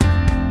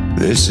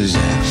This is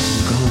how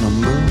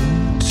I'm gonna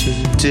move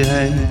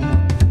today.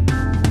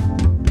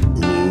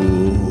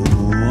 Oh,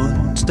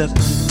 one step,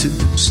 two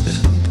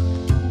step,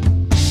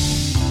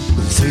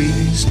 three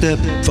step,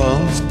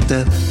 four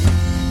step.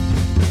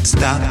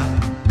 Stop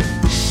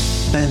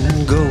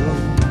and go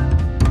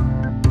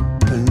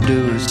and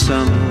do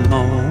some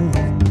more,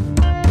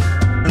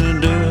 and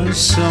do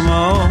some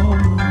more.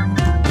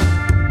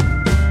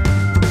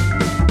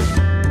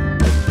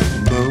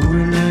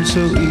 Moving is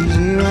so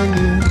easy on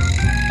you,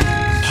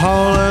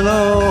 hauling a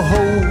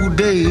whole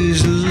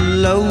day's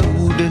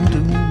load into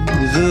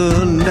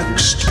the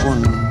next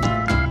one.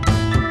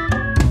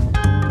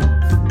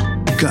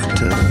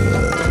 Gotta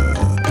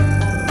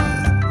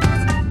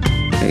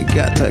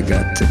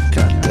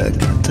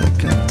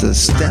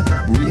step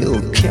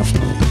real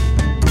careful.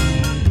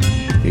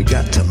 You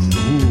got to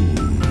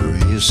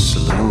move real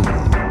slow,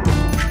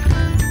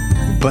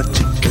 but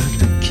you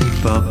gotta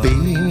keep a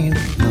beat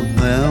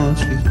about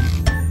you.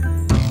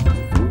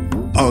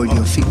 Or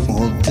your feet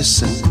will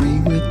disagree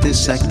with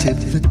this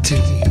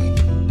activity.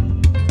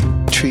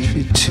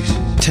 Treated to,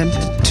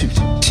 tempted to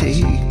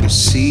take a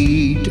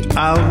seat.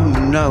 Oh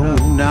no,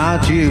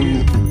 not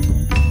you.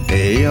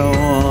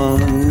 You're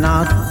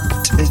not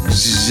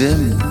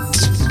exempt.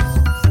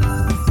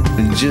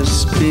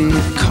 Just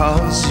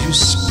because you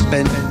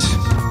spent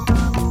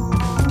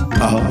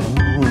all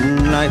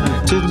night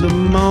to the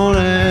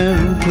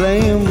morning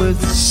playing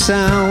with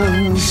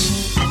sounds.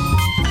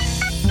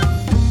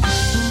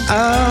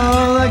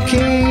 Oh, I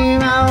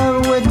came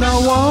out with no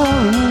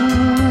warning.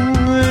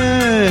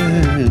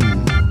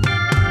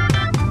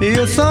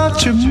 You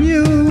thought your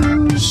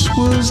muse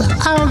was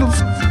out of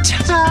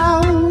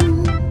town,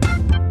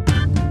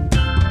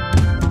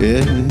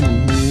 and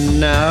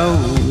now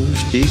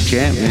she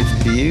can't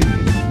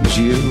refuse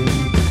you.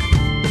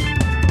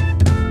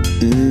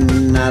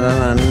 Not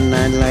on a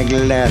night like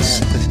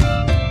last.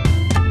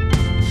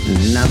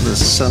 Now the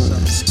sun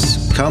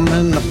is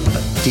coming up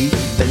deep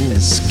in the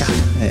sky,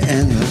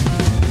 and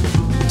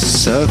the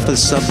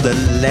surface of the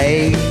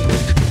lake,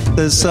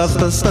 the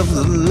surface of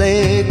the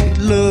lake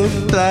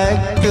looked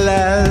like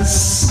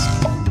glass.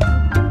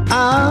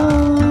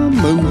 I'll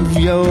move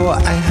your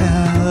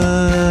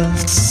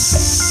ass.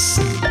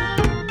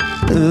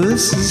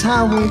 This is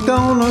how we're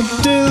gonna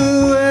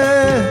do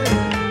it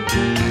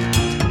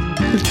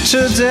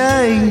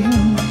today.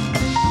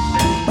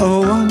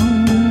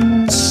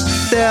 One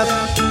step,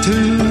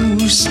 two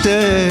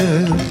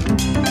step,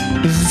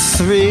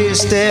 three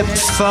step,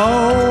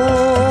 four.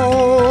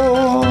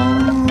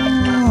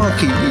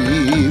 Keep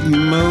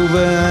moving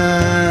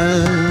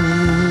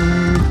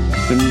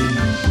and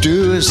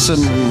do it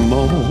some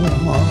more.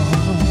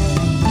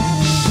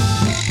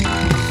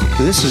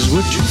 This is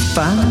what you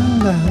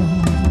find out.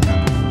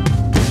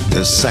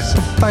 The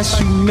sacrifice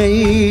you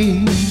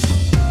made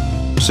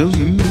so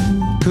you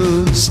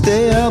could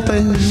stay up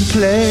and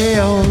play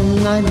all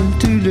night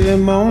until the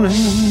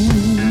morning.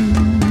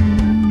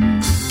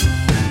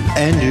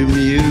 And your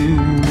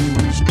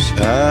muse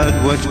heard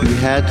what we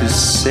had to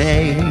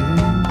say.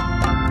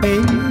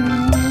 Hey.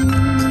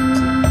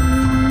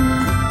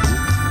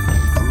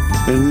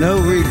 And no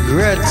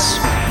regrets,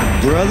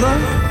 brother.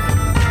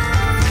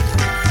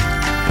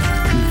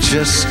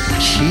 Just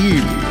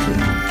keep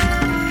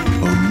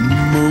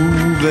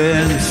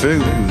moving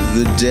through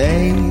the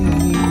day.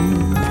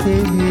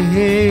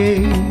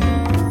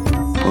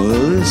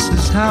 Well, this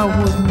is how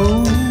we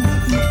move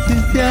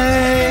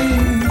today.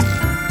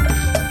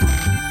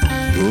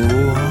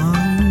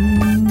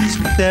 One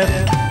step,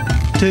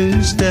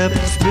 two step,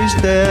 three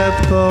step,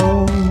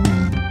 four.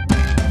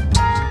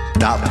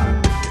 Stop,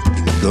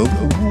 go.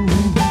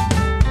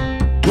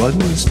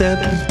 One step,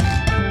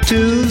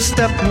 two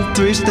step,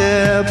 three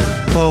step,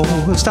 four.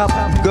 Stop,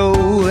 go,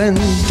 and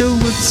do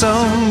it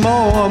some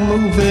more.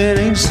 Moving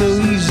ain't so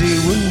easy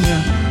when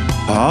you're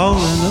all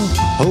in a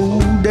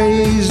whole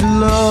day's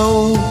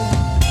low.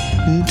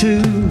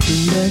 To the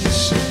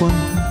next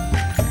one.